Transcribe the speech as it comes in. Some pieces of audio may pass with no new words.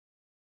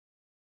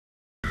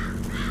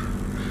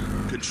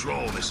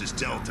Control, this is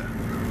Delta.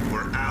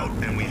 We're out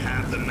and we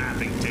have the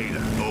mapping data.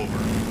 Over.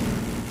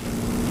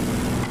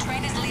 The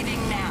train is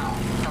leaving now.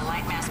 The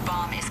lightmass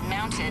bomb is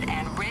mounted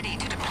and ready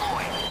to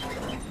deploy.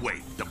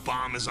 Wait, the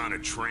bomb is on a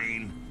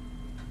train?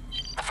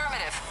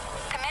 Affirmative.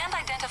 Command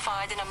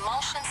identified an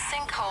emulsion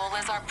sinkhole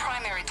as our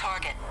primary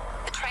target.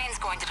 The train's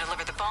going to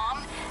deliver the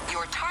bomb.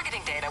 Your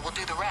targeting data will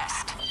do the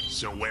rest.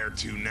 So where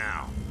to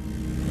now?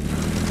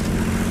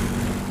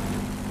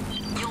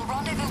 You'll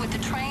rendezvous with the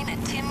train at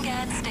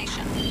Timgad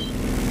Station.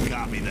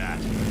 Copy that.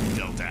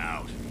 Delta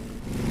out.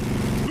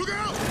 Look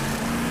out!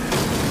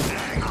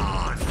 Hang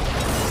on!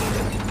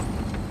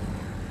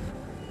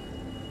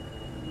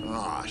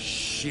 Aw,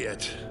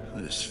 shit.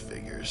 This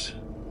figures.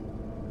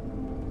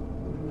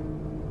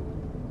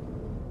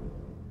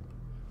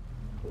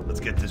 Let's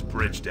get this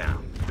bridge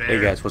down. Bear, Hey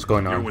guys, what's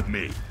going on? You're with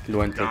me.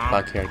 Luentrix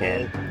back here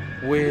again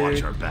Watch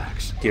with our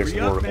backs. Gears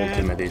Hurry up, War man.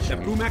 Ultimate That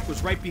Edition. Brumac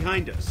was right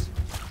behind us.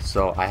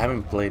 So I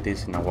haven't played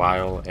this in a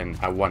while and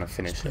I want to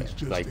finish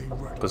it. Like,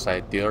 because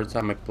the other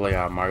time I played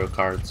Mario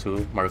Kart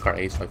 2, Mario Kart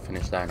 8, so I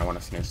finished that and I want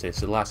to finish this. It's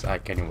the last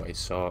act anyway,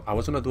 so I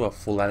was going to do a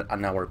full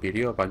an hour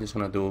video, but I'm just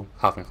going to do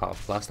half and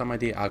half. Last time I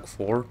did Act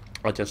 4,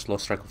 I just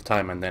lost track of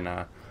time and then,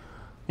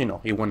 you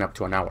know, it went up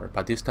to an hour.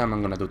 But this time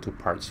I'm going to do 2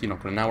 parts, you know,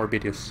 because an hour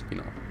videos, you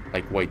know,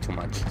 like way too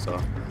much.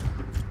 So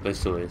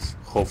let's do this.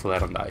 Hopefully I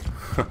don't die.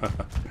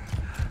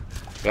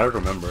 Gotta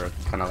remember,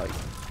 kind of like,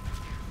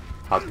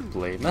 how to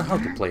play, not how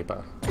to play,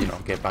 but you know,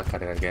 get back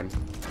at it again.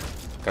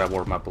 Gotta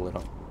warm up a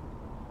little.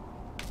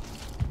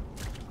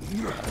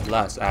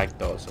 Last act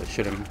though, so it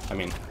shouldn't, I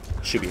mean,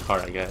 should be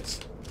hard, I guess.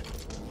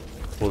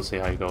 We'll see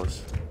how it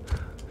goes.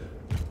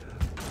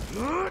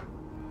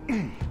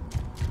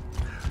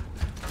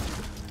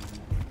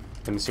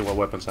 Let me see what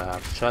weapons I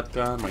have.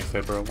 Shotgun, my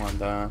favorite one.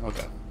 That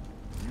okay.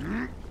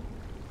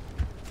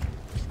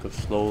 Let's go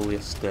slowly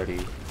and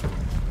steady.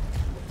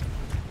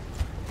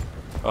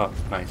 Oh,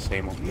 nice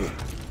ammo.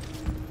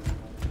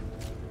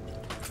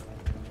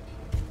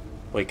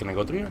 Wait, can I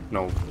go through here?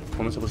 No.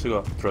 How am I supposed to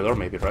go? Through a door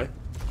maybe, right?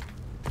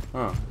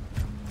 Huh.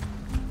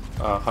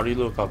 How do you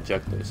look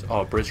objectives?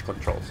 Oh, bridge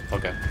controls.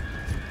 Okay.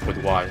 With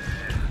Y.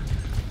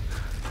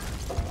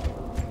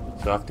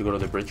 So I have to go to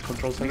the bridge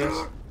controls, I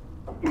guess?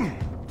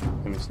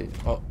 Let me see.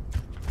 Oh.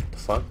 The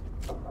fuck?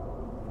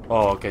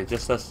 Oh, okay.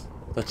 That's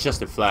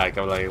just a flag.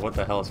 I'm like, what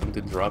the hell?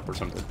 Something drop or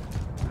something.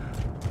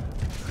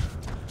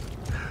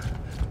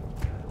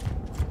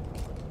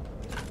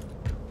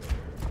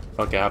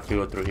 Okay, I have to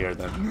go through here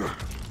then.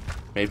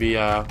 Maybe,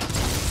 open...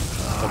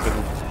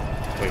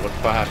 Wait, what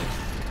happened?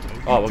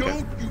 Oh, okay.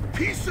 Don't, you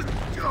piece of...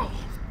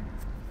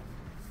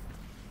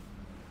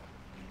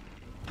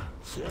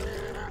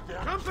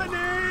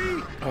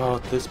 Company!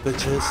 Oh, this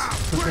bitches.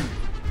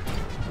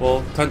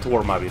 Well, time to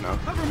warm up, you know.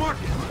 Cover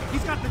Marcus.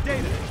 He's got the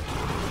data.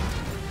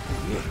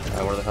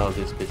 Where the hell is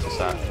this bitches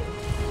at?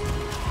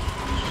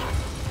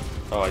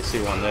 Oh, I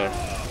see one there.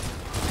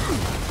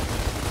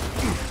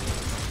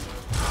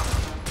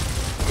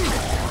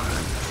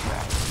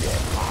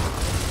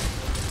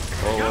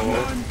 Oh,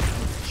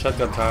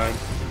 shotgun time.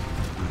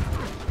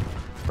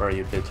 Where are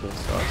you bitches?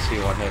 Oh, I see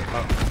one there.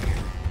 Oh.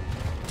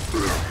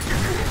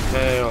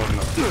 Hell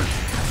no.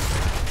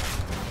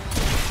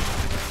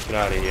 Get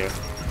out of here.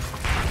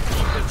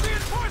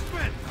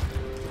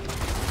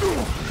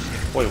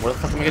 Wait, where the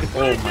fuck am I getting?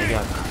 Oh my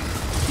god.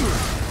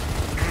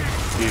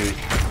 Dude.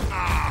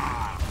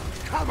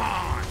 Come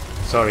on!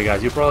 Sorry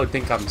guys, you probably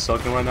think I'm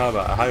sucking right now,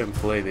 but I haven't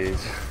played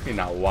this in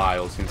a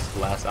while, since the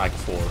last Act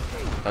 4.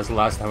 That's the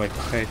last time I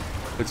played,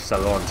 which is a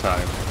long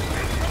time.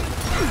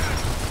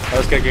 I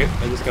just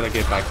gotta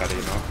get back at it,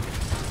 you know?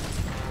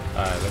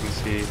 Alright, let me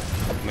see.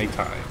 Make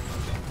time.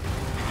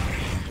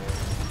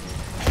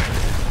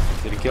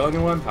 Did he kill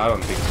anyone? I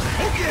don't think so.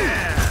 Oh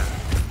yeah!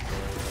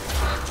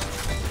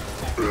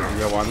 You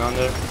got one down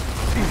there?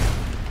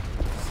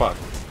 Fuck.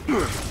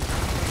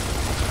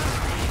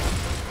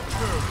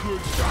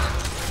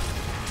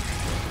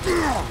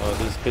 Oh,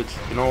 this bitch.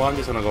 You know what? I'm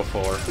just gonna go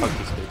forward. Fuck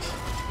this bitch.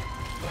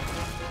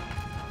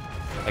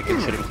 I can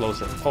shoot him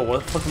closer. Oh,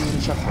 what the fuck am I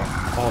getting shot from?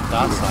 Oh,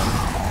 that side.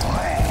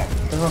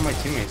 What the hell are my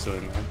teammates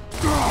doing, man?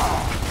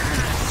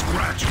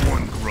 Scratch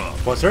one grub.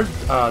 Was there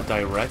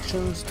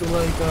directions to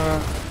like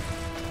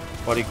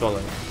what do you call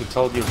it? To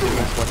tell your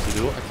teammates what to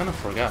do? I kind of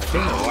forgot. I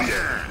think there was.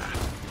 Yeah!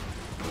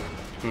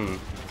 Well,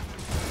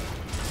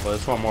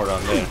 there's one more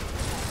down there.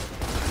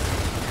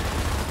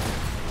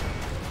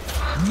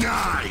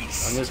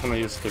 Nice! I'm just gonna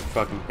use the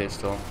fucking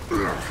pistol.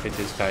 Hit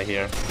this guy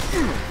here.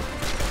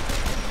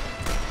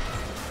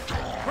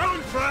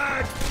 Ground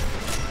flag!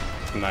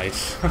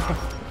 Nice.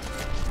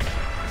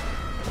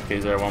 Okay,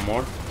 is there one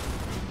more?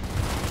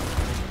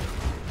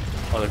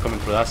 Oh, they're coming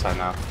through that side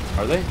now.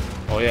 Are they?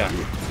 Oh yeah.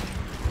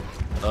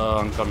 Oh,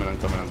 I'm coming.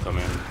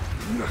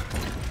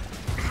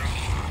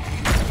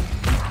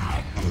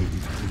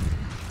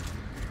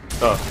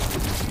 Oh.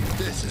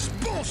 This is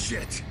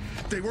bullshit!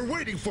 They were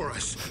waiting for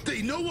us!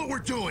 They know what we're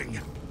doing!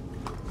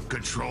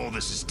 Control,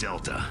 this is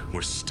Delta.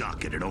 We're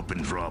stuck at an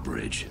open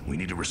drawbridge. We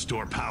need to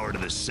restore power to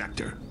this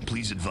sector.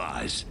 Please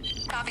advise.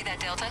 Copy that,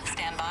 Delta.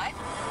 Stand by.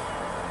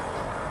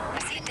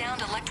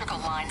 downed electrical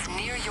lines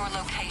near your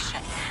location.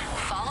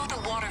 Follow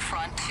the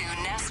waterfront to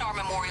Nassau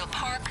Memorial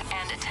Park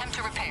and attempt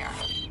to repair.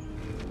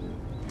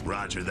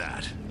 Roger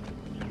that.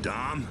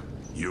 Dom,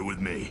 you're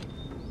with me.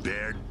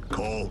 Baird,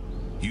 Cole,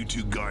 you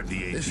two guard the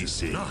APC.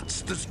 This is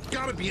nuts. There's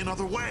gotta be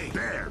another way.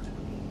 Baird,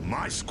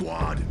 my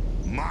squad,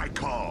 my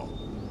call.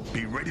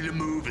 Be ready to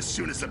move as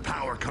soon as the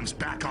power comes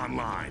back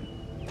online.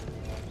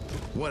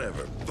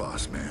 Whatever,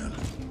 boss man.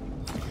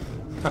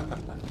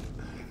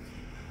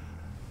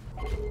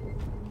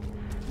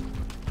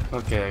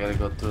 Okay, I gotta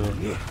go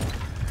through.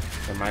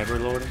 Am I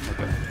reloading?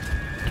 Okay.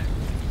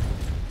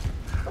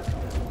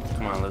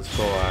 Come on, let's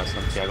go,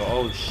 Santiago.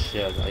 Oh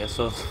shit! I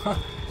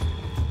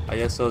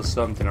just saw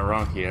something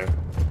around here.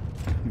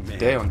 Man,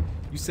 damn.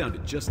 You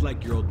sounded just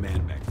like your old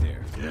man back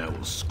there. Yeah,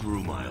 well,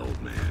 screw my old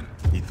man.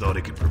 He thought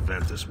he could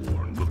prevent this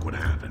war, and look what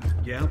happened.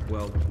 Yeah,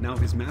 well, now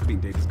his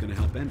mapping data is gonna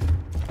help end it.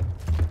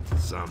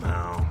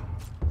 Somehow,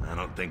 I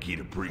don't think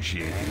he'd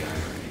appreciate the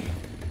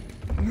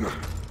irony.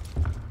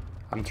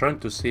 I'm trying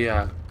to see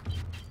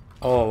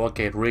oh,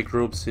 okay,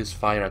 regroup,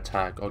 ceasefire,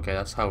 attack. Okay,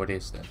 that's how it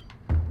is then.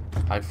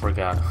 I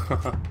forgot.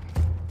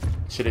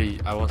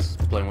 I was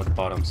playing with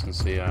bottoms and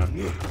see,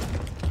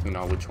 you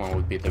know, which one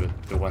would be the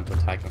one to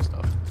attack and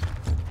stuff.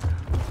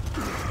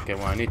 Okay,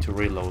 well, I need to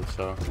reload,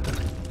 so...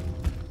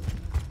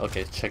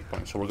 Okay,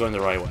 checkpoint, so we're going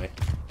the right way.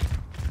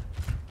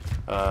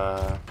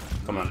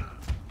 Come on.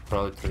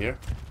 Probably through here.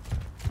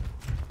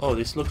 Oh,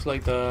 this looks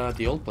like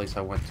the old place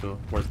I went to,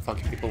 where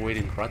fucking people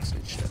waiting rats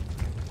and shit.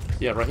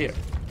 Yeah, right here.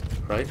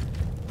 Right?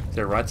 Is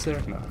there rats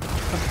there? No.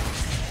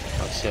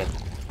 Oh, shit.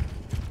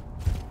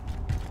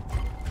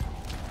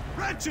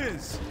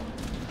 Wretches!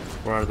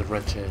 Where are the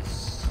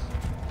wretches?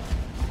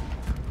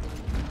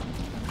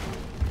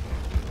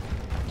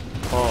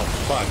 Oh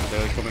fuck,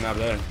 they're coming up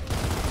there.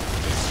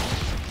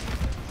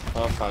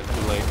 Oh fuck,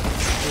 too late.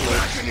 Too late.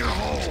 Back in your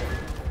hole!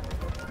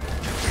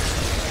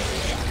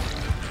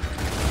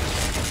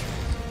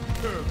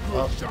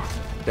 Oh.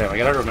 Damn, I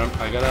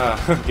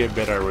gotta get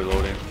better at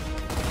reloading.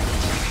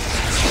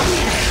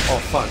 Oh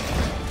fuck.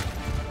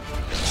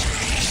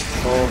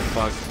 Oh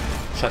fuck.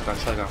 Shotgun,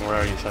 where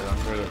are you, shotgun?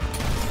 Very good.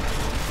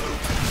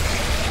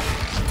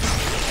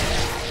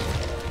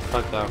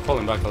 Fuck that, I'm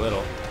falling back a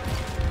little.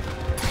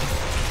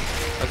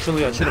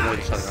 Actually, I should have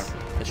moved the shotgun.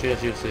 I should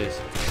have used this.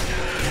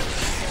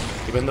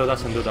 Even though it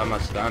doesn't do that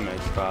much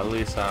damage, but at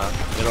least they're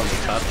on the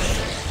top.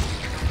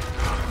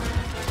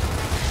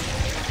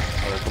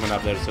 Oh, they're coming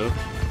up there too.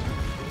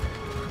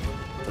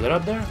 Are they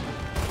up there?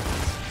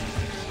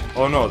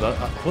 Oh no, that,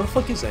 what the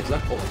fuck is that? Is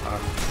that called?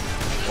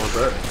 Or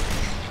bird?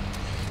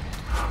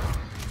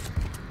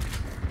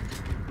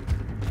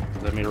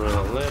 Let me roll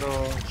a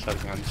little.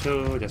 Shotgun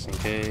 2, just in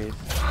case.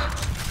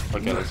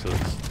 Okay, let's do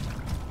this.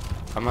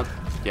 I'm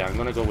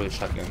gonna go with a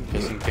shotgun,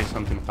 just in case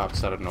something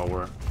pops out of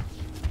nowhere.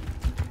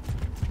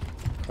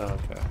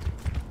 Okay.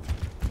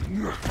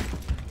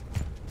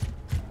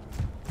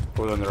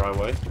 We're going the right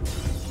way.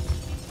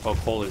 Oh,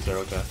 Cole is there,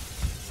 okay.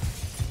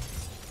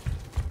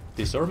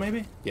 This door,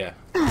 maybe? Yeah.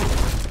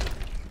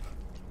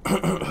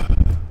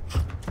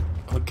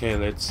 Okay,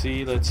 let's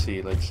see.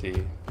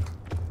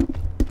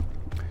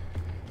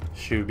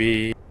 Should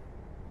be...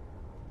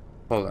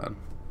 Hold on.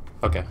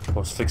 Okay, I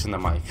was fixing the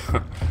mic.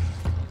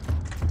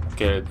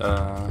 Okay,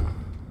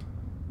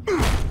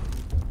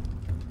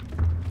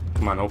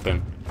 come on,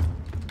 open.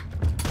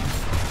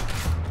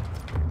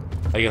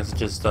 I guess it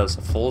just does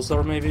a full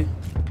door, maybe?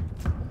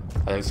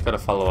 I just gotta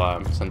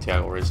follow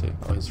Santiago. Where is he?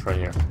 Oh, he's right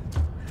here.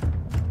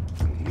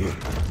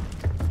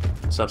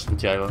 What's up,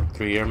 Santiago?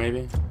 3 here,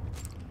 maybe?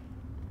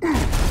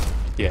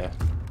 Yeah.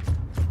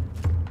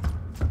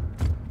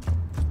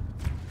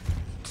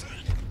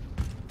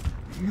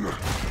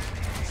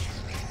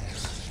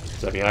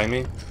 Is that behind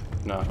me?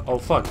 No. Oh,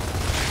 fuck.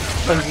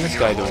 What is this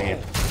guy doing here?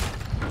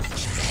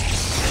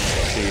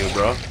 See you,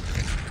 bro.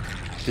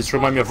 Just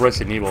remind me of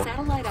Resident Evil.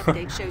 Satellite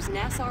update shows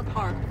Nassau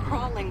Park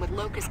crawling with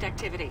locust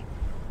activity.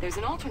 There's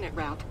an alternate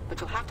route, but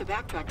you'll have to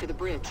backtrack to the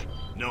bridge.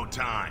 No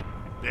time.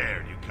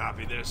 There, you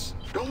copy this?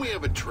 Don't we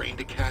have a train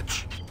to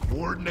catch?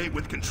 Coordinate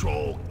with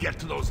control, get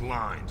to those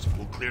lines.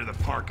 We'll clear the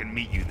park and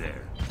meet you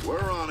there.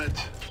 We're on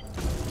it.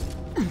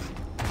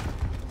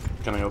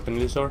 Can I open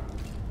this door?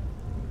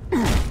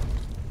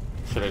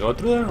 Should I go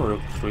through there or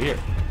through here?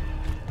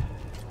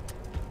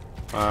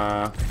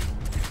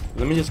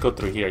 Let me just go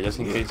through here, just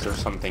in case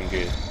there's something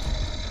good.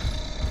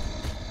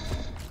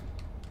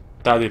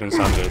 That didn't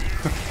sound good.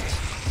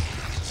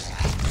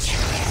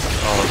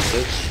 Oh,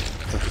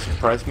 bitch. That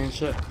surprised me and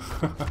shit.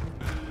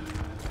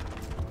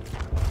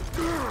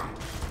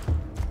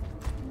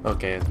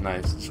 Okay,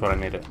 nice. That's what I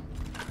needed.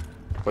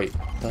 Wait,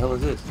 what the hell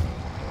is this?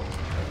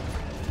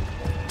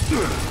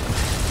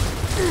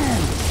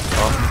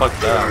 Oh, fuck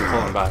that. I'm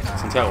pulling back.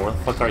 Santiago, where the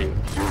fuck are you?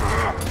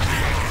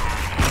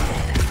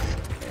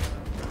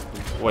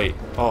 Wait.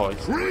 Oh,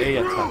 it's A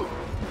attack.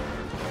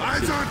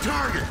 Eyes on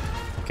target!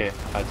 Okay,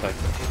 I attacked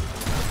it.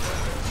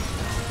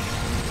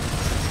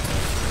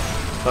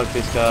 Fuck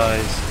these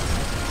guys.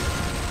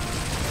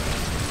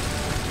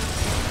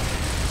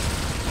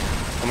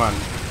 Come on.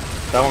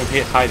 That one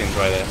hiding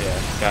right there. Yeah,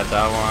 got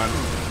that one.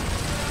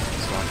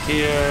 This one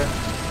here.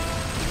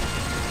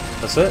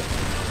 That's it.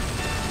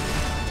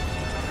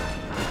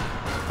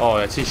 Oh,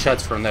 I see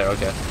shots from there.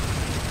 Okay.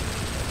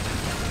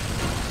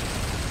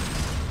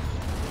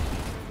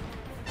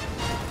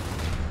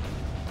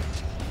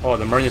 Oh,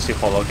 the emergency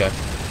hole. Okay.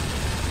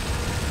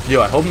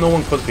 Yo, I hope no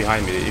one comes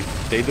behind me.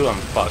 If they do, I'm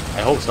fucked.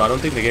 I hope so. I don't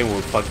think the game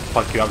will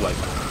fuck you up like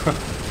that.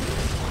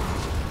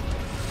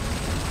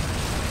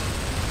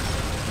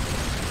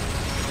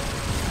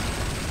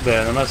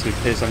 Man, I must be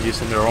pissed. I'm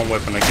using their own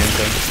weapon against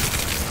them.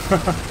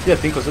 Yeah, I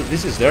think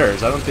this is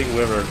theirs. I don't think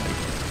we ever.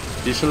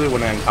 Usually,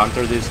 when I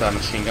encounter this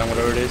machine gun,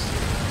 whatever it is,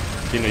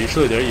 you know,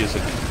 usually they're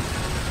using it.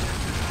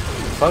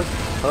 Fuck?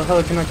 How the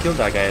hell can I kill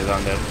that guy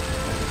down there?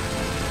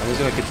 I'm just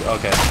gonna keep.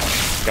 Okay,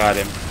 got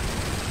him.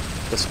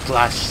 The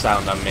splash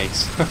sound that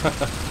makes.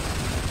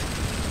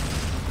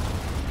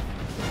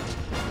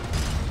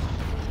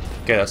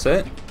 Okay, that's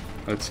it.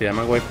 Let's see. I'm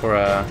gonna wait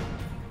for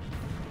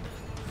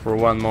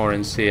one more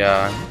and see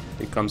it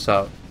comes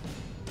out.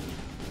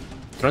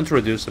 Trying to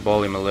reduce the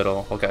volume a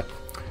little. Okay,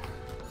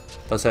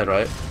 that's it,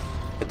 right?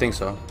 I think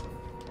so.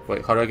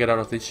 Wait, how do I get out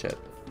of this shit?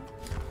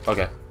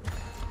 Okay.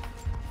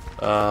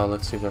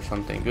 Let's see if there's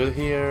something good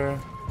here.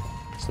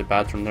 It's the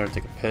bathroom there.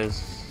 Take a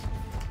piss.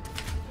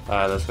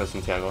 Let's go,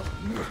 Santiago.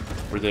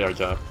 We did our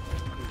job.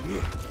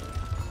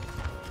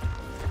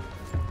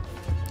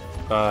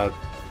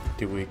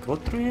 Did we go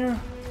through here?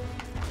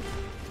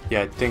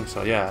 Yeah, I think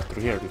so. Yeah,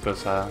 through here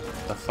because the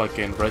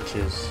fucking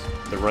wretches,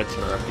 the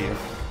wretcher are here.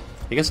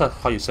 I guess that's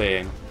how you say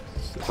it.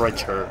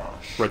 Wretcher.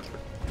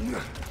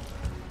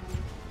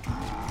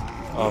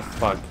 Oh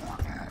fuck.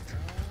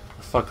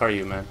 The fuck are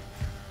you, man?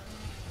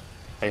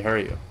 I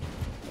heard you.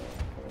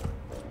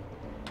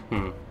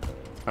 I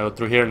go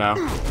through here now.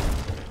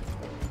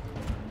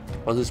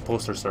 What's this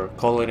poster, sir?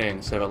 Call it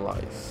in, save a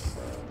life.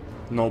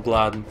 No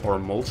blood or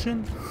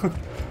emulsion? What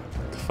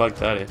the fuck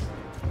that is?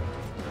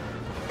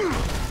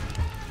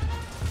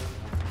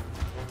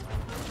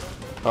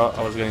 Oh,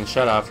 I was getting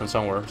shut out from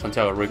somewhere.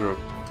 Santiago, regroup.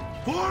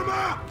 Form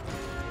up!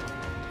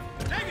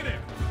 Negative!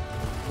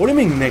 What do you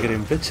mean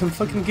negative, bitch? I'm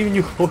fucking giving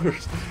you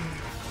orders.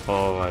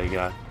 Oh my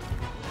god.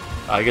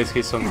 I guess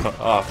he's some.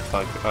 Oh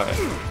fuck. Alright.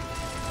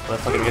 What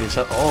the fuck am I getting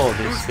shot? Oh,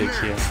 this bitch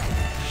here.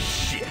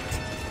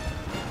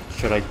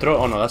 Should I throw?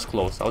 Oh no, that's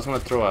close. I was gonna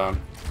throw a.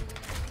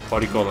 What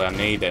do you call it? An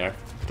A there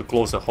to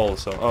close the hole.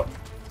 So, oh.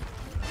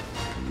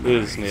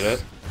 This is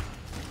needed.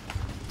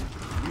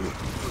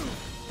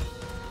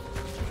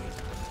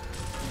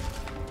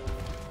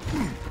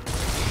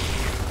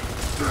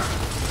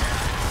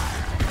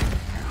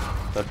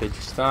 That bitch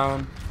is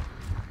down.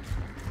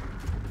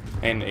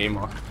 And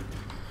ammo.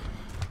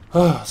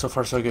 So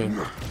far so good.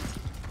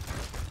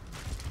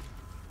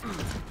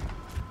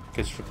 Guess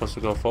we're supposed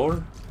to go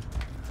forward.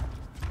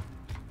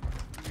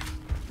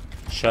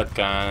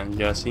 Shotgun,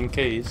 just in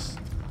case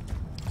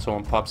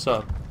someone pops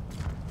up.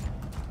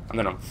 And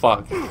then I'm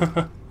fucked.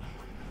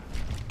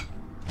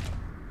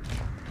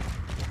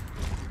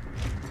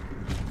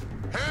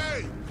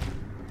 Hey!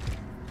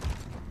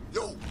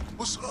 Yo,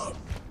 what's up?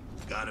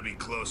 Gotta be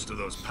close to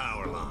those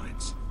power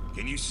lines.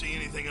 Can you see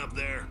anything up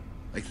there?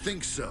 I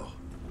think so.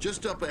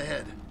 Just up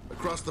ahead,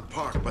 across the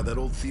park by that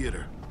old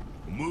theater.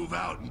 Move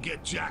out and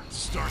get Jack to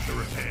start the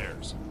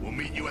repairs. We'll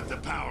meet you at the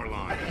power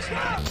lines.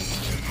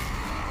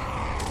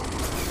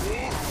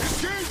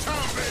 It's game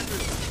time,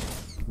 baby!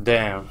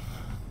 Damn.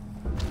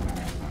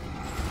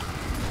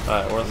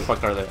 Alright, where the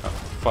fuck are they? Oh,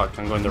 fuck,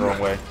 I'm going the wrong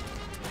way.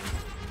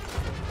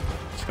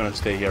 Just gonna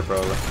stay here,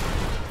 probably.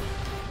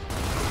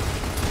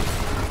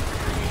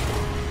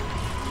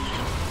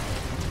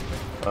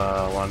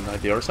 One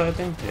at the other side, I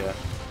think? Yeah.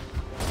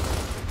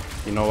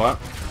 You know what?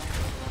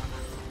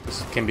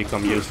 This can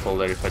become useful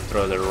there if I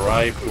throw the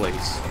right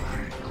place.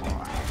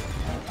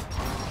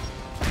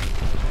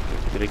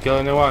 Did he kill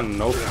anyone?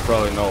 Nope,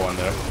 probably no one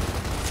there.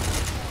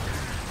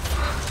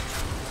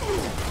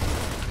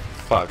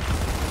 Fuck.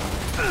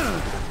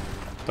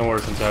 Don't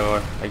worry,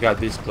 Santiago. I got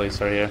this place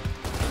right here.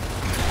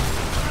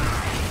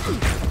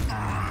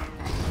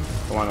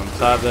 The one on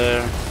top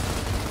there.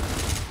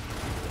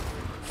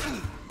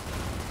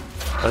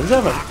 Does he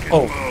have a...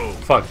 Oh,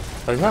 fuck.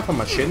 Does he have a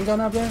machine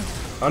gun up there?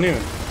 I don't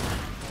even...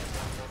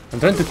 I'm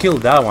trying to kill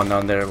that one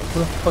down there. Who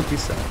the fuck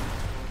is that?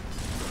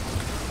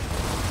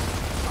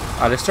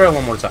 Let's try it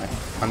one more time.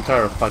 I'm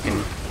tired of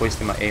fucking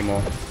wasting my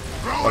ammo.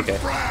 Okay.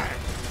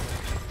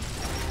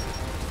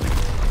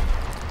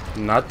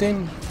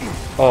 Nothing?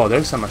 Oh,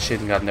 there's a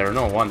machine gun there.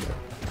 No wonder.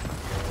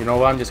 You know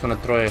what? I'm just gonna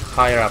throw it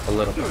higher up a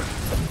little bit.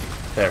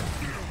 There.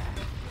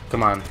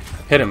 Come on.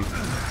 Hit him.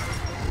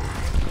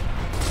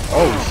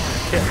 Oh,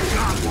 shit.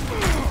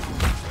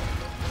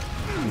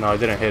 No, I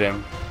didn't hit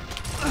him.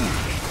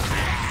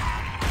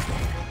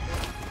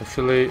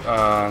 Actually,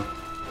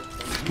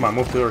 come on,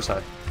 move to the other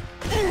side.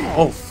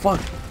 Oh, fuck.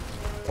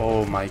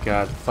 Oh my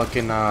god.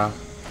 Fucking, that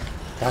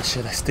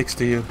shit that sticks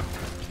to you.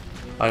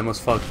 I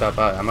almost fucked up.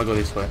 I'm gonna go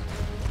this way.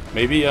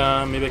 Maybe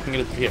I can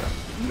get it through here.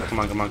 Come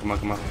on, come on, come on,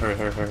 come on. Hurry,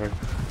 hurry, hurry, hurry.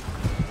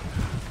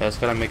 Yeah,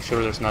 just gotta make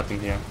sure there's nothing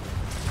here.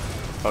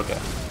 Okay.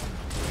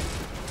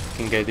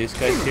 can get these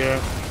guys here.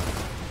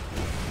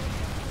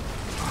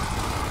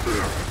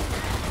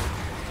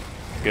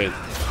 Good.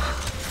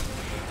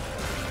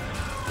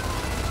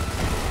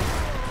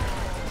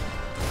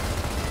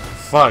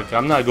 Fuck,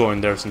 I'm not going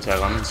there,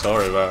 Santiago. I'm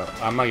sorry, but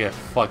I might get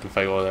fucked if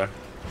I go there.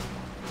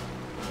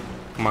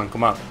 Come on,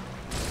 come on.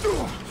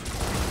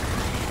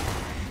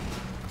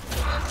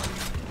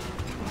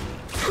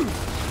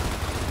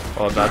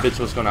 Oh, that bitch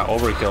was gonna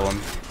overkill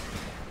him.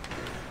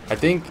 I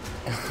think.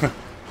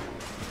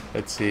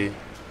 Let's see.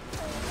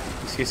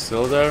 Is he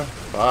still there?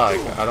 Fuck,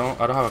 I don't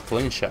have a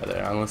clean shot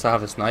there unless I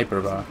have a sniper,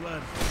 but.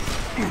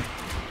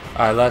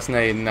 Alright, last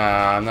night,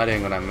 nah, I'm not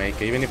even gonna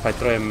make it. Even if I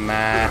throw it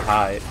mad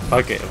high.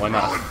 Fuck it, why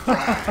not?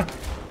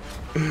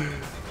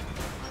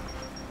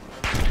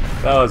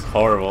 That was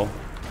horrible.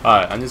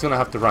 Alright, I'm just gonna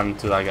have to run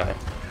into that guy.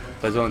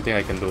 That's the only thing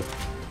I can do.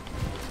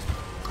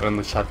 I'm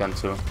the shotgun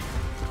too.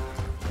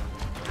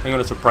 I'm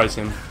gonna surprise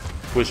him.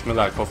 Wish me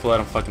luck. Hopefully I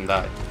don't fucking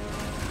die.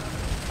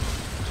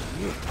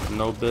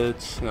 No,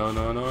 bitch. No,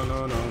 no, no,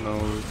 no, no, no.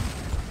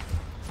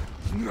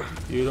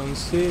 You don't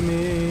see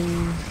me.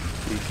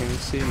 You can't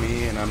see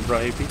me, and I'm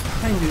right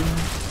behind you.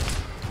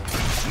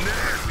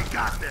 Ned, we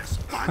got this.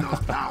 Find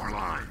those power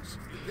lines.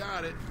 You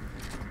got it.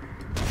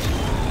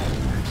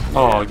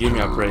 Oh, give me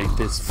a break.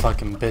 These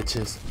fucking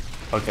bitches.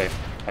 Okay,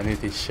 I need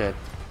this shit.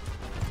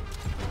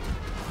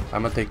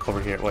 I'm gonna take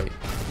cover here. Wait.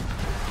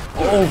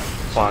 Oh,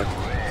 fuck.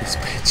 This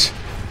bitch.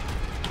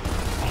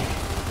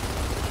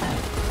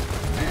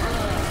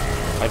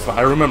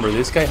 I remember,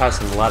 this guy has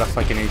a lot of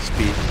fucking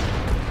HP.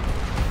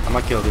 I'm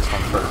gonna kill this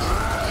one first.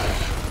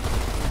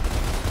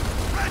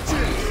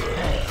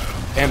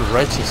 And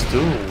wretches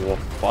too. Oh,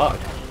 fuck.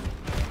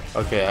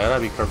 Okay, I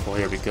gotta be careful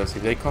here because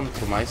if they come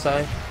to my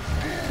side,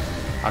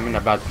 I'm in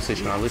a bad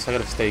position. At least I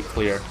gotta stay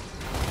clear.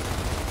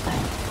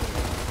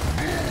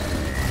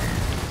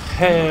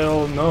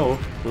 Hell no.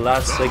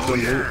 Last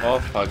second move. Oh,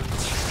 fuck.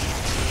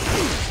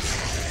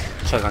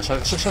 Shotgun,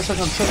 shotgun, shotgun,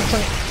 shotgun, shotgun,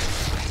 shotgun.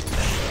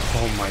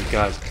 Oh my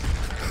god.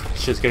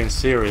 Shit's getting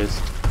serious.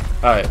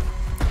 Alright.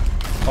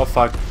 Oh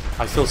fuck.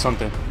 I feel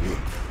something.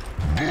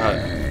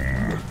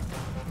 Alright.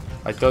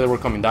 I thought they were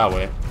coming that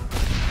way.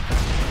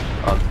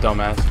 Oh,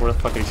 dumbass. Where the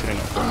fuck are you shooting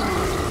at?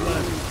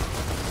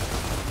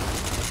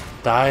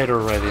 Died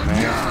already,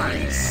 man.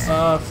 Nice.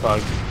 Oh,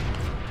 fuck.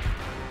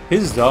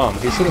 He's dumb.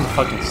 He's shooting the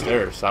fucking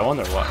stairs. I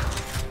wonder why.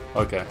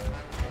 Okay.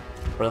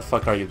 Where the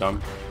fuck are you,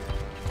 dumb?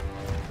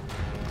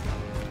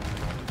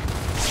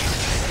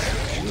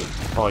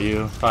 Oh,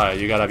 you. Alright,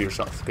 you gotta have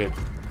yourself. Good.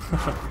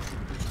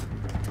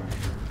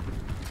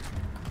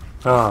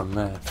 Oh,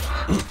 man.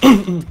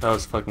 That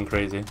was fucking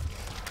crazy.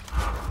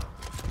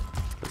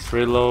 Let's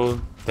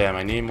reload. Damn,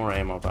 I need more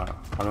ammo, but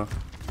I don't know.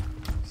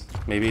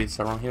 Maybe it's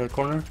around here, the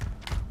corner?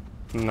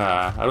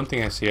 Nah, I don't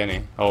think I see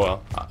any. Oh,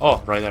 well.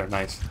 Oh, right there.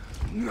 Nice.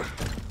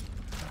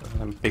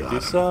 And pick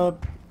this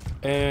up.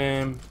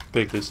 And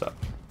pick this up.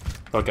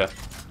 Okay.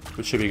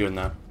 We should be good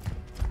now.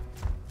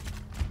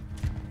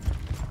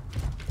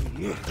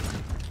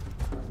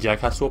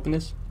 Jack has to open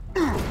this?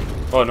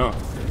 Oh no.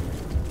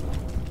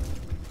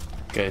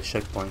 Okay,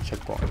 checkpoint,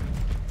 checkpoint.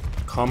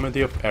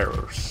 Comedy of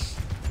errors.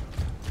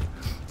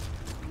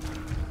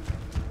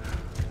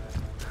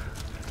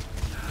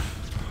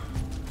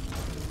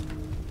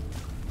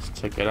 Let's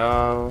check it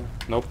out.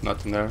 Nope,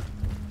 nothing there.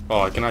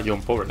 Oh, I cannot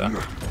jump over that.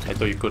 I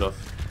thought you could have.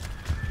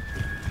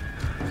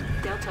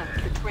 Delta,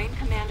 the train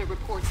commander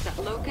reports that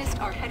Locusts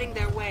are heading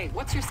their way.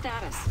 What's your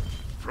status?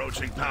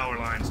 Approaching power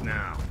lines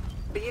now.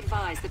 Be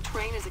advised, the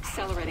train is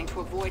accelerating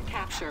to avoid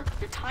capture.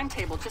 Your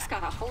timetable just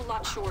got a whole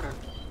lot shorter.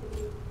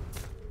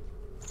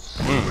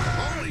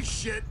 Holy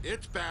shit,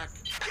 it's back.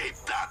 Keep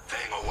that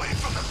thing away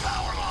from the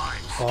power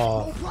lines.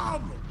 Oh. No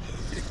problem.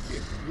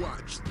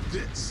 Watch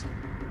this.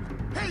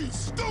 Hey,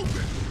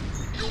 stupid!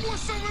 You want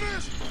some of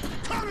this?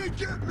 Come and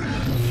get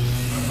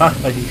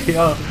me!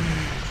 Yo,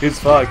 it's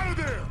fucked. Out of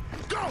there!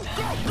 Go,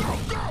 go, go,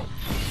 go!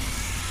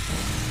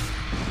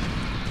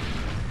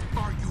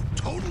 Are you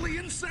totally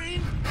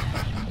insane?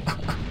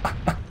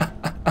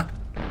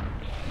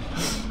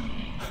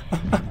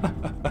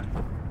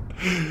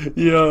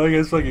 Yo, that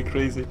guy's fucking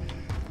crazy.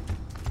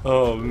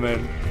 Oh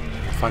man.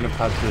 Find a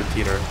path to the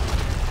theater.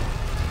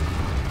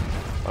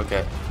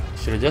 Okay.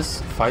 Should I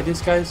just fight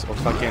these guys or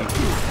fucking...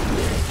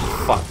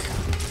 Fuck.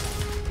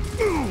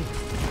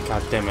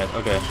 God damn it.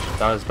 Okay,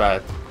 that was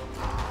bad.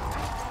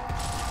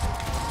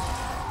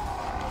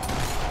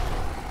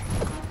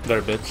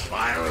 There, bitch.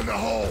 Fire in the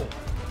hole.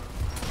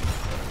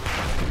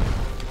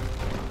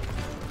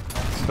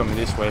 It's coming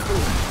this way.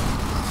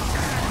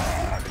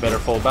 Better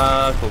fall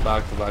back, fall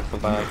back, fall back, fall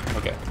back.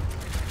 Okay.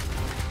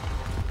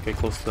 Okay,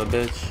 close to the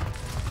bitch.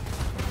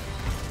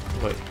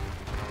 Wait.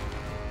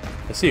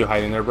 I see you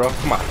hiding there, bro.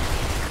 Come on.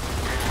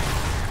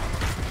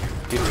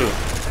 You too.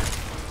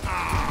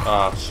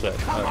 Oh shit.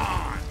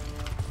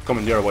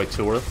 Coming your way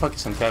too. Where the fuck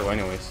is Santiago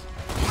anyways?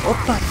 What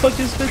the fuck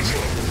is bitch?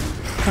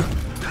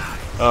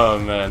 Oh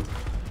man.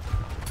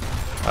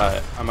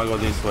 Alright, I'm gonna go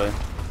this way.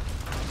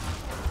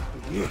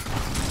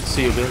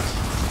 See you, bitch.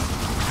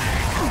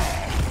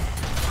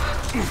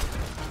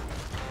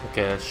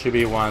 Okay, there should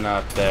be one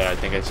up there. I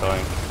think I saw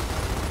him.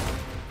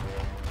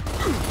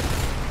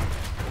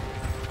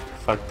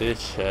 Fuck this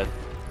shit.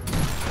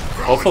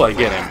 Hopefully I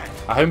get him.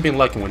 I haven't been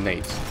lucky with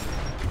nades.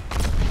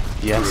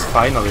 Yes,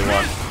 finally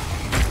one.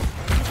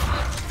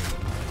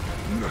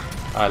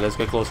 Alright, let's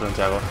get closer,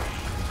 Santiago.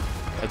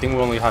 I think we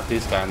only have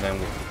this guy and then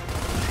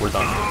we're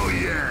done. Oh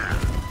yeah.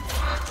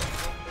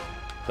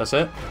 That's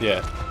it?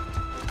 Yeah.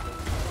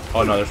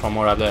 Oh no, there's one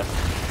more up there.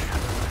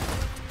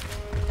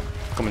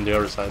 Coming the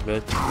other side,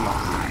 bitch. Come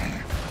on.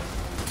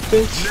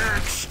 Bitch.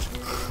 Next.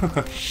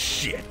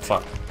 Shit.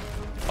 Fuck.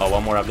 Oh,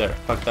 one more up there.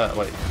 Fuck that.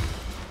 Wait.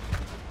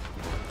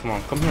 Come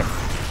on, come here.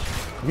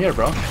 Come here,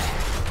 bro.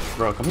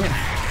 Bro, come here.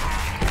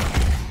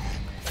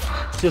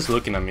 Just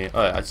looking at me.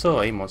 Oh, I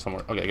saw ammo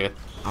somewhere. Okay, good.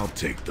 I'll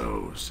take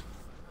those.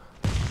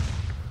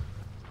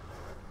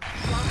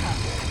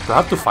 Do I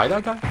have to fight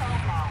that guy?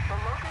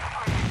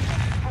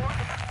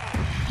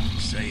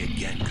 Say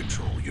again,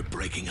 Control. You're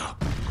breaking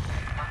up.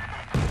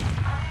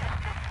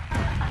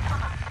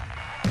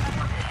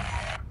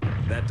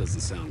 That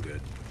doesn't sound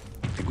good.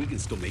 Think we can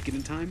still make it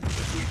in time?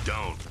 If we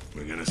don't,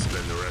 we're gonna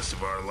spend the rest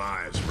of our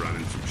lives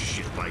running from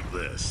shit like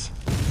this.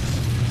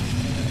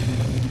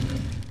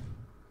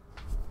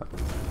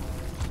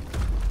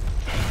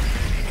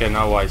 Okay,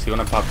 now why? Is he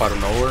gonna pop out of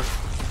nowhere?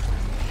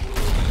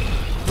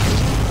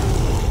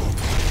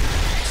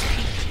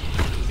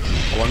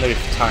 I wonder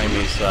if time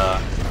is,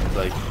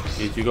 like,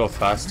 if you go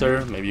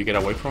faster, maybe you get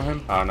away from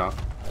him? I don't know.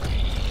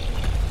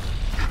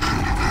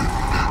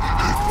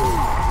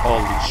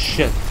 Holy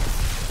shit.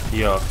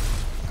 Yo.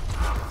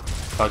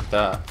 Fuck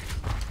that.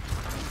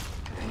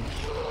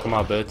 Come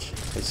out, bitch.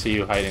 I see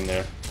you hiding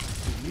there.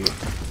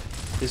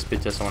 This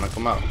bitch doesn't wanna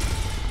come out.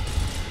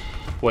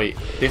 Wait,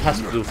 they has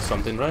to do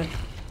something, right?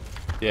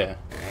 Yeah.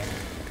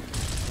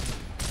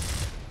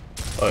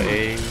 Oh,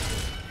 A.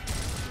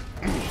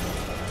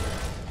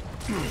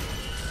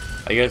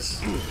 I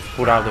guess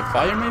put out the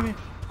fire, maybe?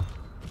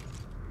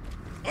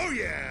 Oh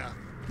yeah!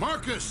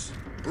 Marcus!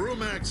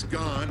 Brumac's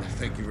gone,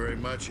 thank you very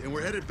much, and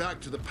we're headed back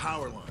to the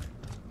power line.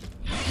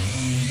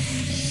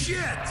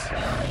 Shit!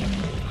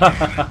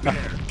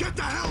 Get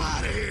the hell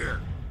out of here!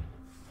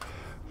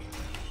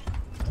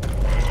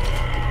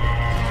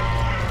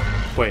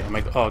 Wait, am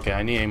I? Oh, okay,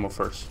 I need ammo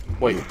first.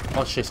 Wait,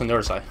 oh shit, it's on the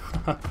other side.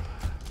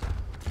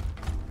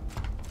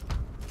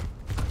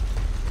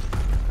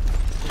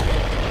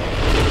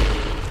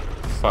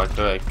 Fuck,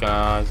 like,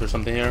 is there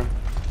something here?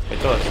 I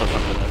thought I saw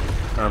something there.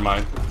 Never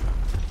mind.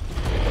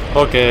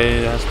 Okay,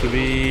 it has to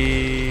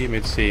be...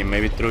 Let's see,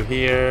 maybe through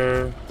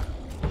here.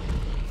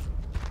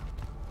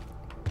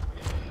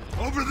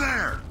 Over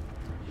there!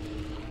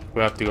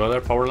 We have to go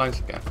there, power lines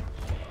again.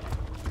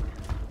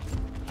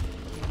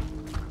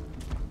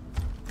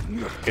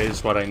 Okay, this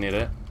is what I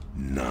needed.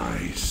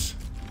 Nice.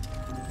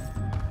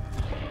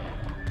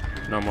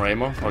 No more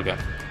ammo? Okay.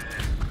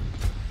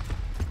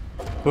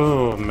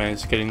 Oh man,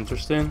 it's getting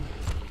interesting.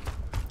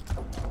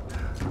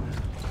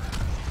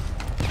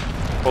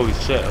 Holy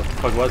shit, what the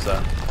fuck was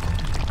that?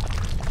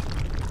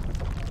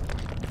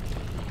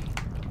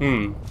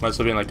 Must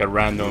have been like a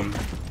random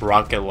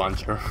rocket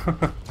launcher.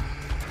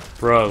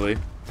 Probably.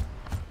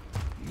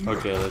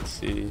 Okay, let's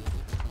see.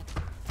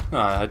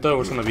 I thought there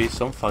was gonna be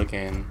some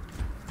fucking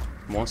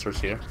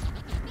monsters here.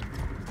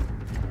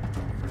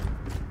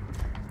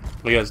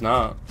 I guess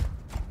not.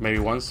 Maybe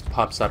once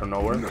pops out of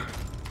nowhere,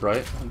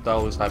 right? That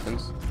always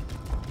happens.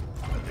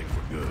 I think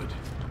we're good.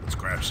 Let's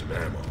grab some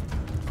ammo.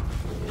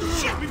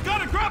 Shit, we've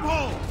got a grab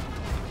hold!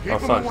 Keep Oh,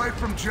 him fuck. away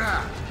from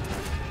Jack.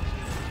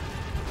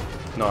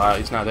 No,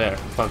 it's not there.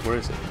 Fuck, where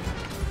is it?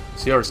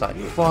 It's the other side.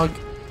 Fuck.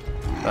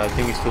 I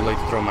think it's too late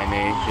to throw my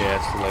nade. Yeah,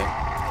 it's too late.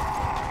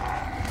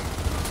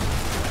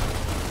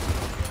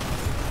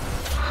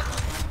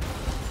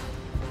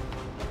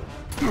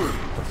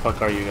 What the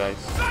fuck are you guys?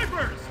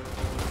 Snipers!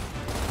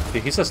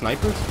 Did he say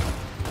snipers?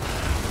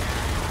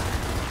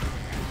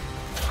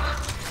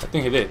 I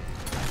think he did.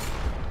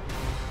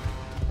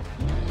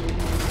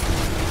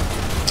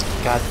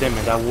 God damn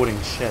it, that wooden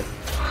shit.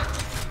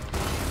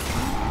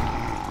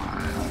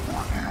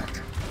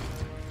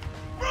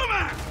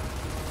 Brumac!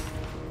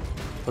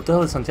 What the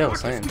hell is Santiago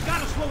saying? We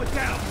gotta slow it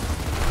down!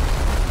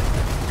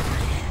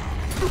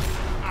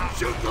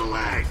 Shoot the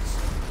legs!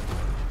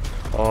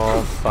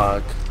 Oh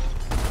fuck.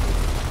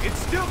 It's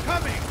still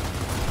coming!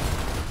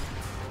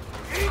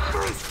 Aim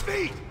for his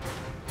feet!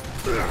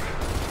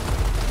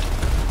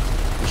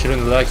 I'm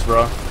shooting the legs,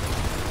 bro.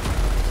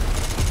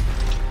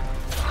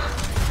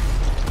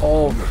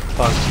 Oh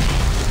fuck.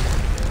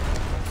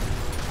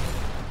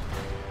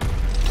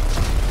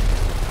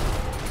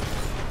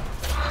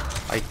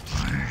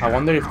 I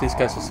wonder if these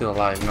guys are still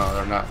alive. No,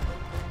 they're not.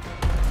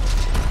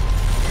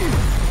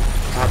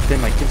 God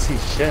damn, I can see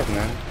shit,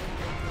 man.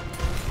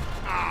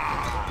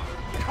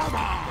 Come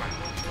on!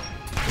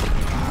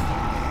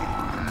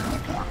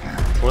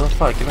 Where the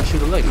fuck? Can I shoot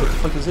the leg? What the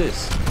fuck is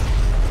this?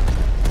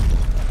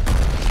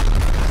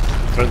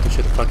 I'm trying to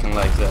shoot the fucking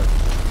legs there.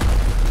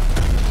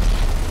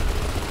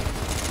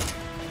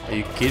 Are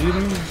you kidding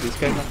me? This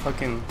guy's not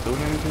fucking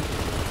doing anything?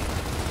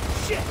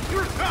 Shit,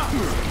 here it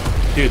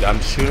comes! Dude, I'm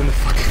shooting the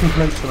fucking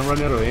guns and I'm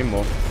running out of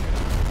ammo.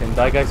 And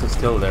that guy's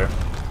still there.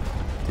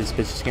 This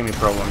bitch is giving me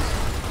problems.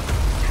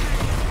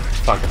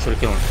 Fuck, I should've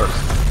killed him first.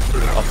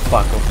 Oh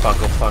fuck, oh fuck,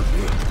 oh fuck.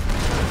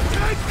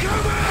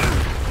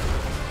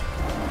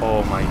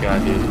 Oh my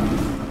god,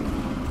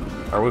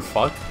 dude. Are we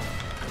fucked?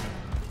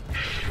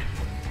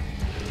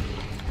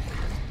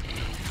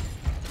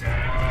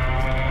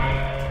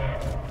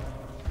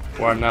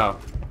 Where now?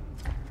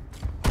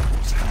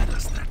 Had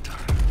us that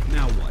time.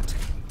 Now what?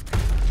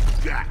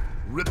 Jack,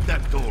 rip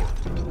that door.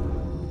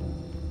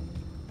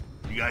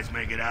 You guys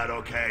make it out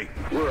okay?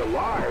 We're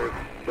alive,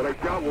 but I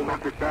doubt we'll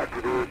make it back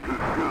to the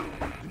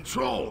APC.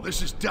 Control,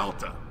 this is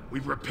Delta.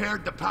 We've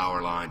repaired the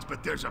power lines,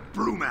 but there's a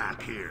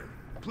Brumac here.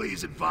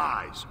 Please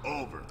advise.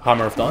 Over.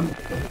 Hammer of Dawn?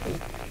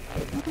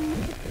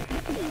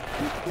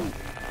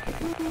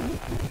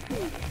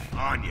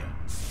 Anya,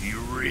 do you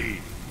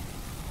read?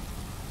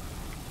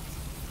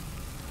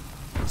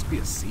 Must be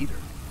a cedar.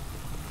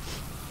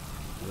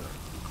 Good,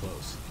 I'm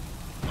close.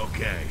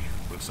 Okay,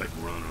 looks like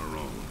we're on our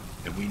own.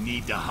 And we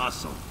need to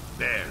hustle.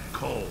 There,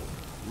 Cole.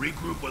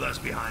 Regroup with us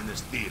behind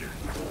this theater.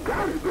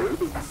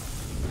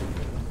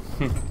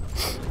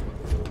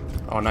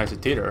 Oh, nice, a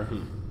theater.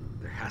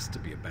 There has to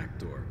be a back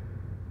door.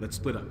 Let's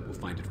split up. We'll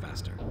find it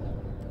faster.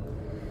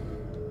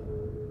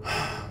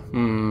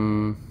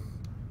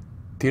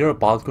 Theater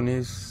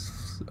balconies,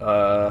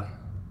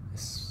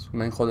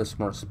 main hall is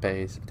more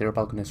space. Theater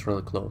balcony is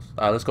really close.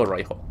 Let's go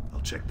right hall.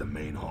 I'll check the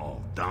main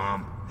hall.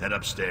 Dom, head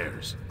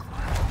upstairs.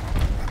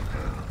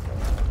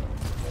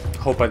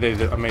 Hope I made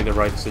the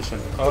right decision.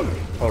 Oh,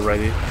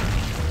 already.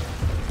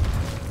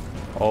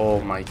 Oh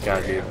my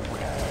god, dude.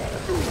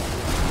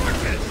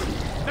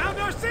 Found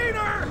our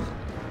cedar!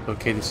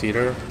 Okay, the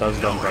cedar. That's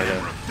done right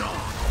there. I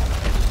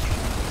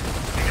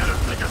gotta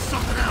think of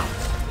something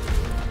else.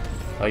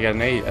 I got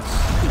an A, yes.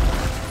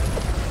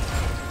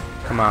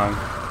 Come on,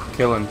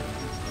 kill him.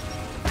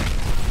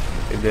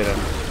 It didn't.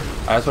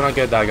 I just wanna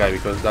get that guy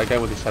because that guy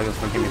with the shotgun's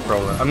gonna give me a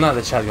problem. I'm not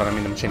the shotgun, I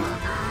mean the machine gun.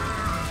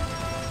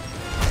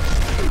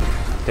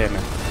 Damn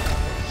it.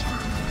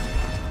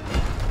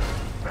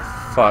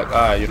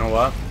 Fuck, you know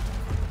what?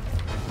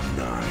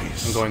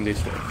 Nice. I'm going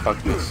this way.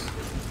 Fuck this.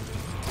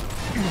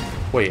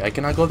 Wait, I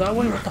cannot go that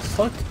way? What the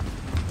fuck?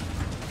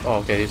 Oh,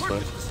 okay, this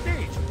way.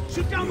 Stage!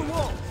 Shoot down the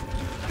walls!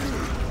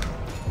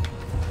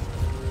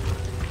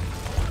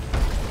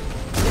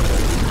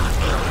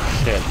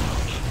 Shit.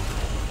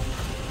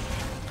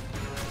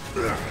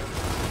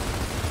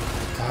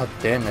 God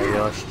damn it,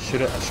 yo. I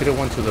should've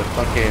went to the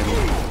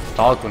fucking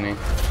balcony.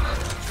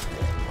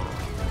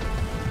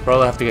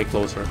 Probably have to get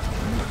closer.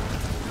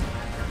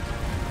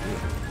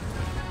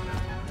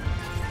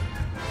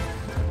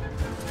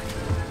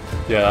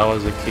 Yeah, that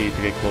was the key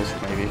to get closer,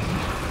 maybe.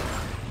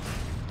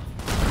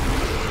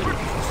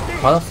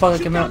 How the fuck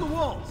I cannot?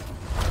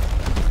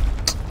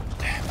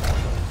 Damn.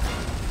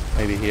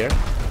 Maybe here?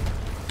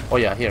 Oh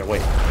yeah, here,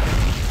 wait.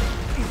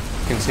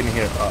 You can see me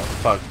here. Oh,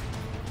 fuck.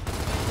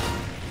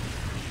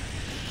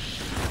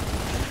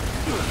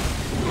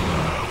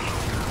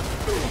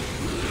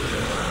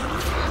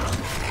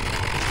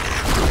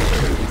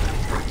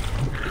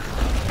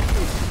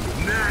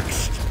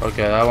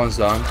 Okay, that one's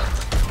done.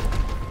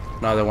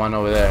 Now the one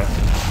over there.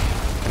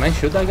 Can I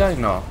shoot that guy?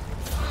 No.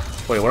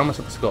 Wait, where am I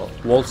supposed to go?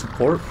 Wall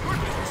support?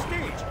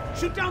 Stage!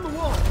 Shoot down the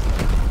wall!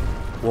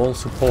 Wall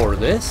support.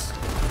 This?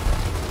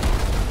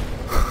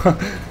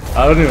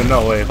 I don't even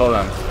know. Wait, hold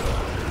on.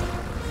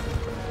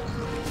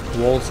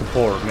 Wall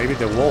support. Maybe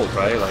the wall,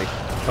 right? Like,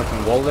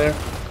 fucking wall there?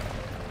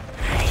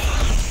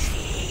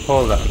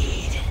 Hold on.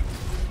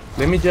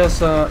 Let me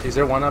just, is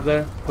there one up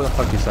there? Who the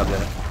fuck is up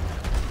there?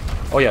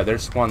 Oh yeah,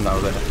 there's one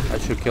down there. I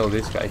should kill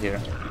this guy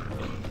here.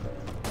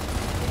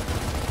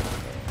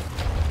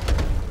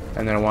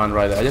 And then one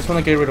right there. I just want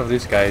to get rid of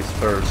these guys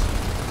first.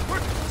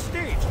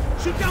 Stage!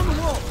 Shoot down the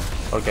wall!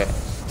 Okay.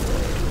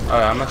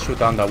 Alright, I'm gonna shoot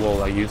down that wall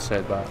like you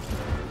said, but...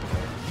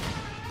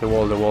 The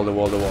wall, the wall, the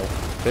wall, the wall.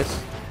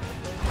 This?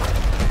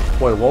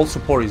 Wait, wall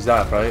support is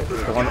that, right?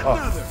 The one... Oh,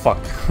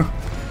 fuck.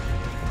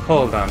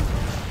 Hold on.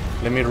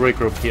 Let me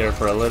regroup here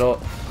for a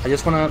little. I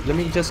just wanna... Let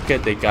me just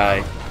get the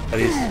guy that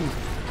is...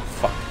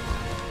 Fuck.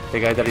 The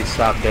guy that is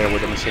up there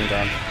with the machine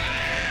gun.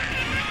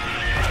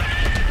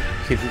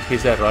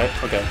 He's dead, right?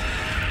 Okay.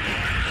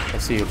 I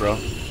see you, bro.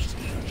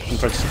 I'm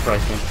trying to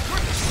surprise me.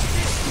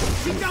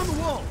 Shoot down the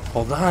wall!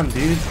 Hold on,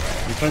 dude.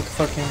 I'm trying to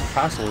fucking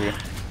hassle here.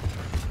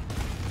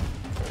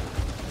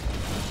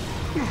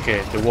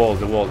 Okay, the wall,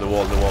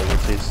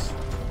 which is...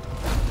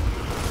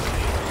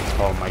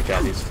 Oh my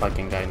god, this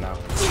fucking guy now.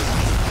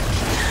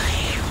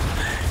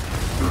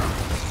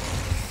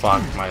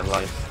 Fuck my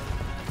life.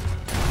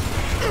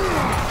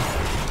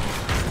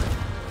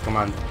 Come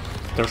on.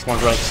 There's one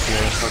right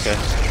here. Okay.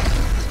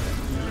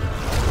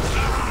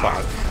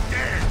 Fuck.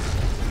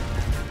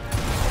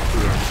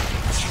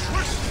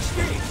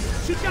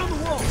 Shoot down the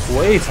wall!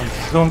 Wait, I'm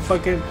going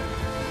fucking...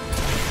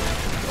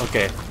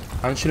 Okay.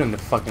 I'm shooting the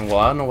fucking wall.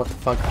 I don't know what the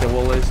fuck the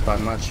wall is, but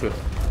I'm not sure.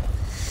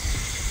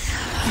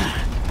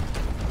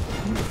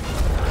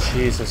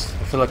 Jesus.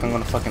 I feel like I'm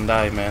gonna fucking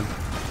die, man.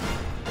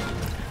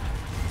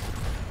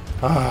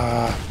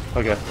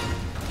 Okay.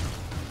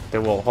 The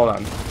wall, hold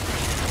on.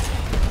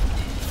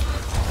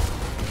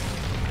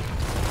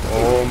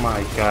 Oh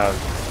my god.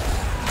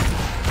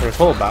 There's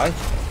whole back.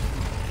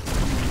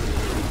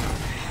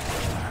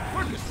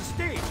 Marcus, the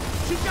stage!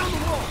 Shoot down the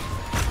wall!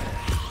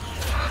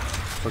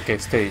 Okay,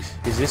 stage.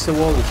 Is this a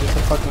wall? Is this a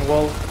fucking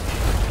wall?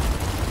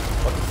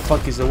 What the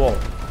fuck is the wall?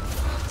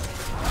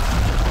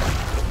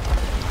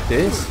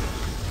 This?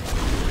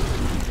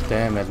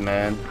 Damn it,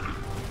 man.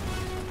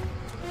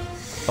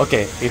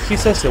 Okay, if he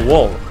says the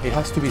wall, it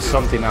has to be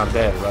something out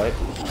there, right?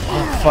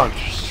 Oh, fuck.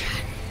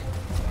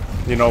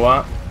 You know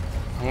what?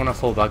 I'm gonna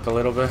fall back a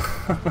little bit.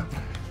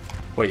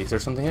 Wait, is there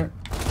something here?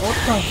 What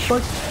the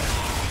fuck?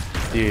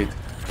 Dude.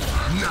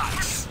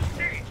 Nice.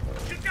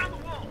 Shoot down the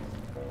wall!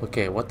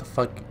 Okay, what the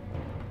fuck?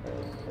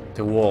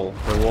 The wall,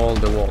 the wall,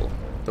 the wall.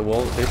 The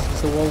wall, this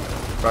is the wall,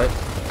 right?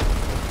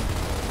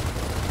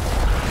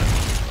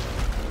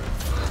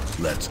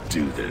 Let's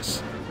do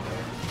this.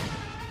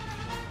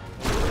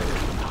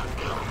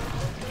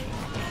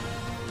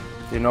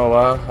 You know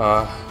what?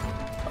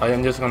 I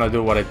am just gonna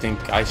do what I think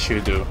I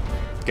should do.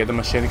 Get the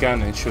machine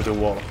gun and shoot the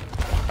wall.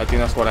 I think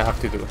that's what I have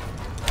to do.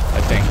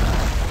 I think.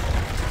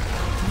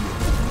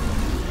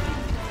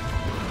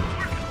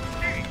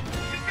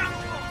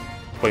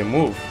 Wait,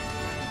 move.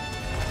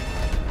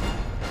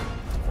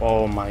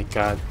 Oh my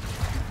god.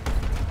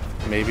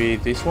 Maybe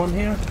this one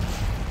here?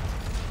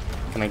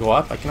 Can I go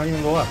up? I cannot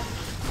even go up.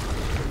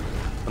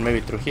 Or maybe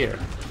through here.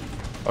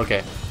 Okay,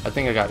 I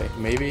think I got it.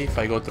 Maybe if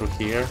I go through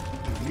here.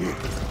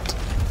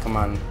 Come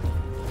on.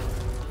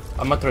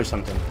 I'm gonna try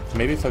something.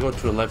 Maybe if I go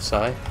to the left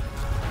side.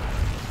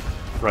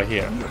 Right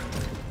here.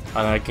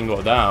 And I can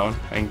go down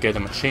and get a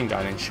machine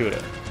gun and shoot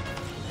it.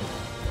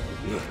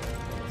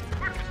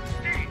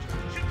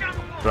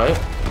 Right?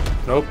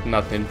 Nope,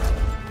 nothing.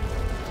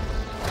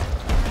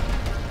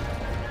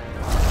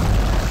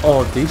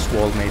 Oh, this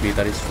wall maybe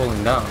that is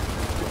falling down.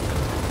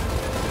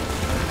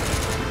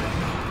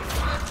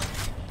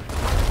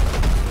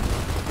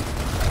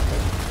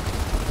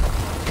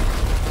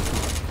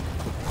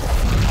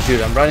 Dude,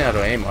 I'm running out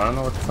of aim. I don't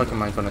know what the fuck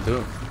am I gonna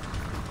do.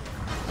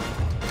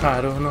 I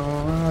don't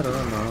know, I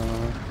don't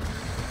know.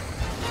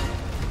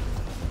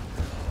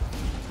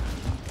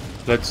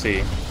 Let's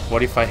see.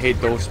 What if I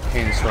hit those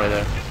pins right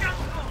there?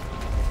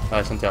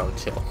 I think I would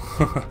chill.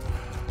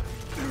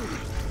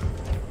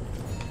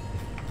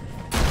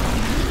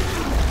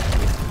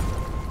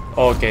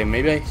 Okay,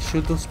 maybe I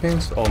shoot those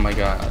pins? Oh my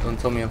god, don't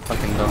tell me I'm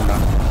fucking dumb now.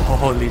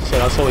 Holy shit,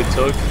 that's all it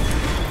took.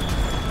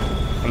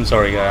 I'm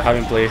sorry guys, I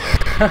haven't played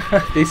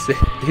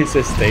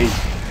this stage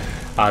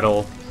at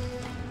all.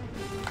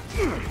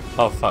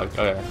 Oh fuck,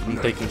 okay, I'm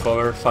taking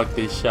cover, fuck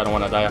this shit, I don't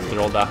wanna die after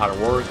all that hard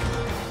work.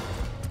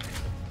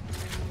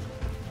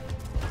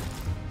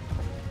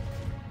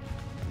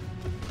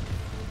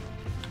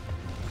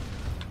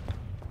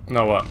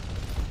 Know what?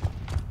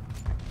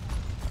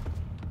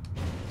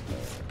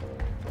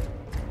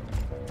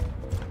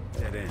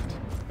 Dead end.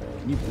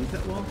 Can you move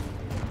that wall?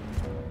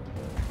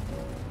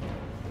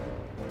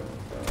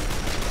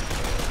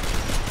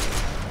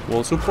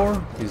 Wall support?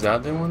 Is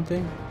that the one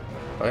thing?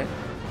 Right?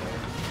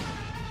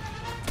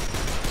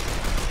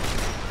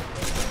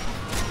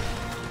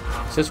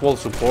 It says wall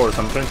support,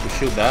 so I'm trying to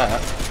shoot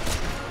that.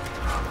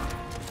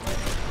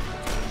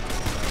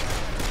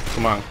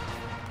 Come on.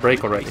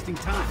 Break already. Wasting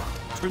time.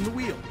 Turn the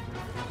wheel.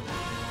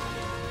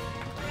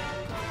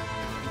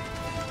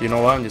 You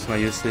know what? I'm just gonna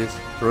use this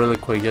really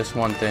quick, just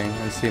one thing,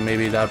 and see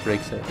maybe that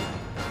breaks it.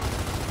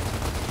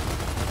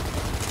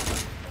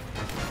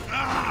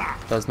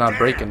 That's not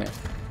breaking it.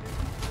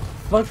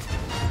 Fuck.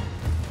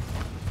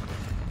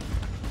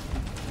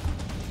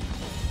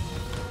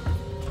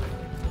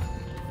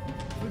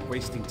 We're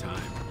wasting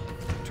time.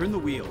 Turn the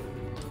wheel.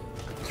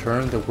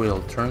 Turn the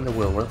wheel, turn the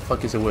wheel. Where the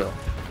fuck is the wheel?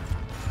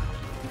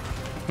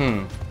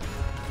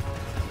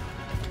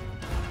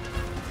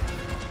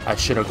 I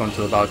should have gone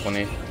to the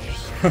balcony.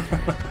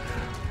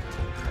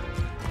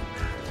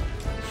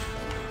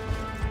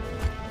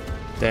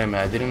 Damn it,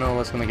 I didn't know I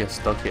was gonna get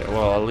stuck here.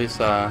 Well, at least,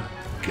 Got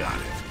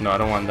it. no, I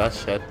don't want that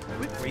shit.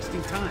 Quit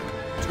wasting time.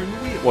 Turn the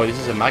wheel. Wait, this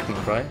is a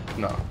magnet, right?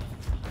 No.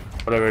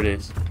 Whatever it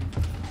is.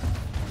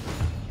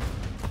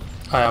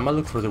 Hi, I'm gonna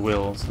look for the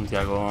wheel,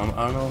 Santiago. I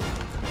don't know.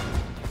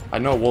 I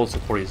know wall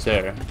support is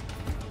there.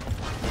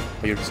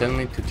 But you're telling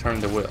me to turn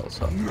the wheel,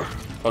 so...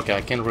 Okay,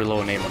 I can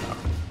reload ammo now.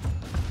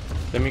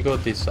 Let me go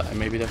this side.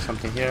 Maybe there's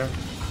something here.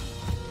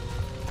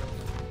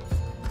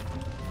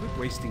 Quit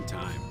wasting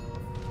time.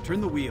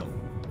 Turn the wheel.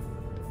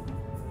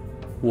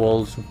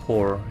 Wall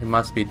support. It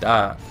must be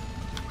that,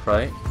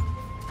 right?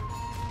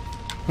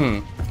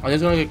 I'm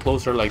just gonna get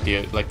closer like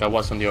I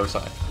was on the other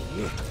side.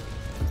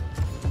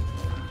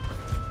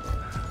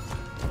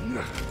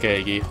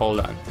 Okay, Iggy, hold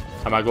on.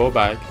 I'm gonna go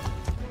back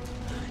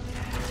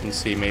and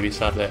see. Maybe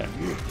it's up there.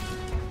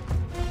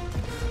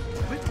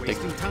 Quit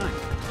wasting time.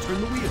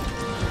 Turn the wheel.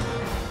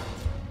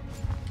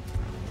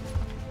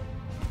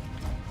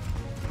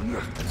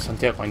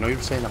 Santiago, I know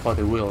you're saying about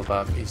the wheel,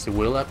 but is the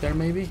wheel up there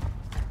maybe?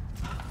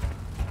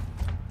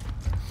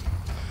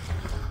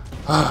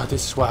 Ah,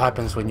 this is what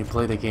happens when you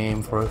play the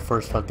game for the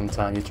first fucking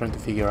time. You're trying to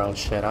figure out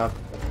shit out.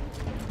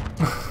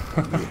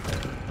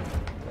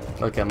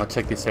 Okay, I'm gonna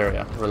check this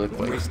area really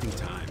quick. Wasting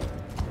time.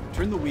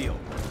 Turn the wheel.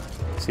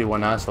 See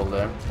one asshole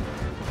there.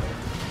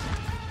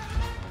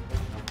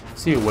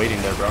 See you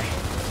waiting there, bro.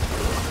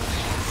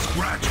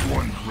 Scratch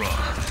one grub.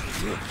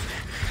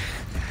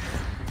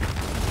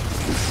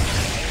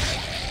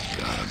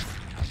 Got him.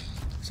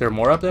 Is there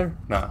more up there?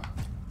 Nah.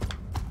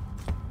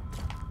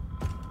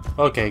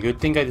 Okay, good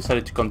thing I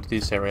decided to come to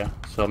this area.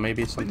 So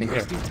maybe something here.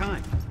 Wasting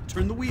time.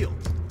 Turn the wheel.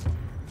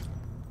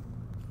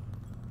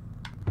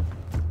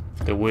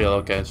 The wheel,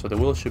 okay, so the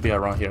wheel should be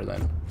around here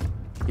then.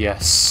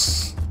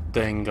 Yes.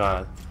 Thank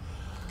God.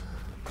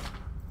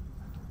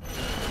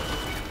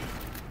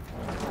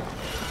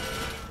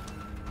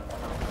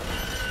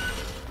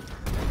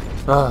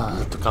 Ah,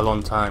 it took a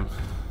long time.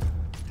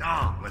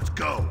 Dom, let's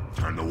go.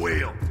 Turn the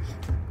wheel.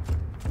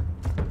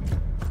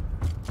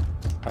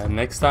 And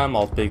next time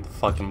I'll pick the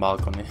fucking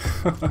balcony.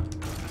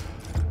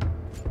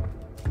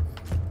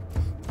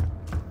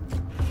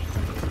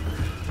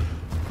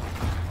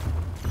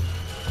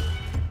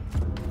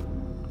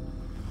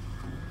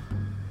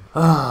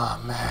 Ah,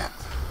 man.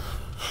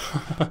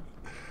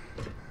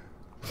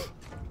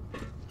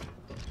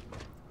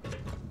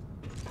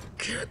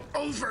 Get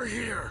over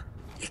here.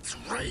 It's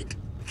right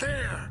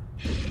there.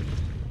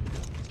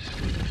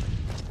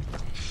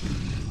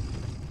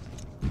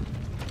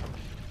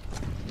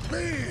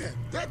 Man,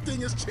 that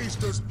thing has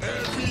chased us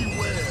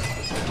everywhere.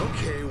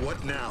 Okay,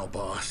 what now,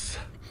 boss?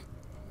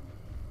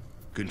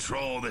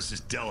 Control, this is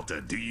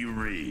Delta. Do you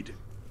read?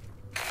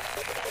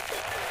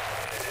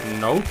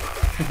 Nope.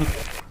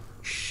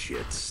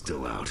 Shit,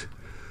 still out.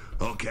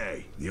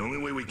 Okay, the only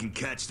way we can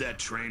catch that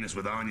train is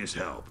with Anya's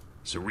help.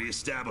 So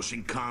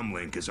re-establishing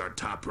comlink is our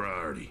top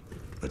priority.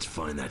 Let's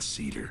find that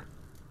cedar.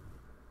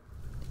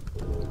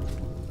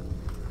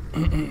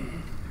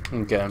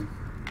 Okay.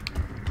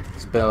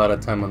 Spent a lot of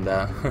time on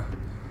that.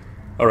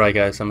 Alright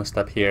guys, I'm gonna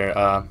stop here.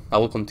 I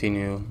will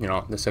continue,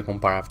 the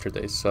second part after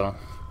this, so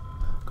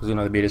because the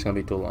video is gonna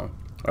be too long.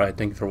 Alright,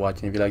 thank you for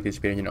watching. If you like this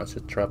video,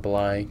 just drop a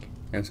like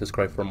and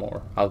subscribe for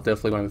more. I'll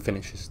definitely gonna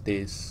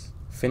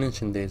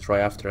finishing this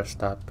right after I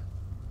stop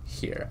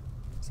here.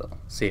 So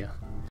see ya.